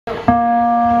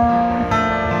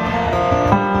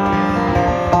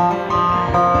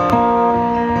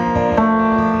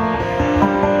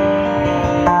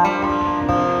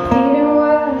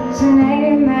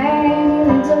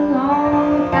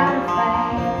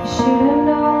should've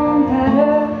known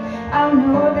better. I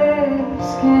know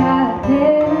this can't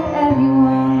happen to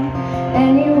anyone.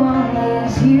 Anyone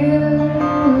is you,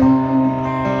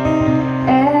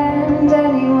 and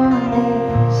anyone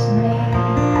is me.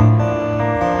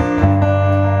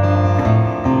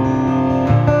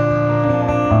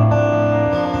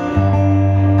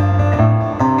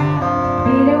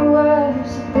 Beating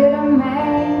words, a bitter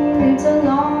man, lives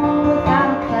alone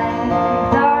without a plan.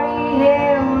 Thought he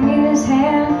held in his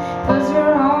hand was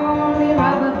her only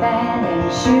rubber band, and he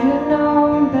should've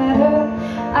known better.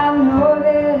 I know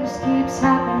this keeps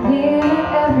happening to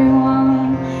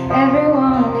everyone.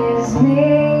 Everyone is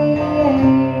me,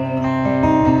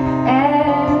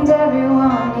 and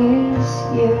everyone is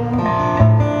you.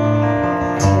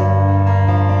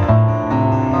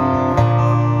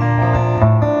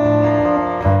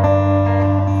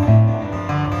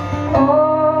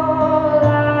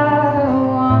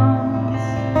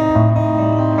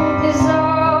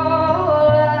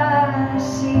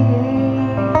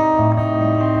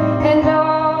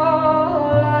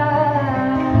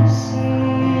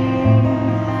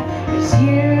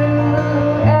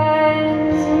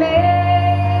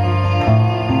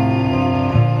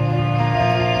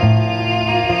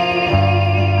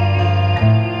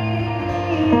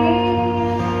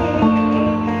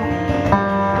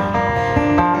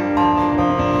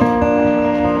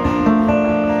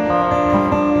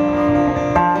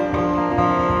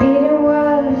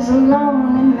 A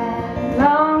lonely man,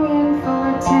 longing for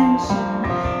attention.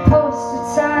 Posted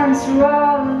signs through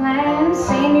all the land,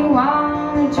 saying you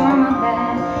wanna join my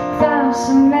band. Found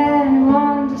some men who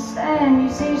understand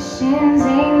musicians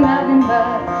ain't nothing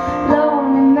but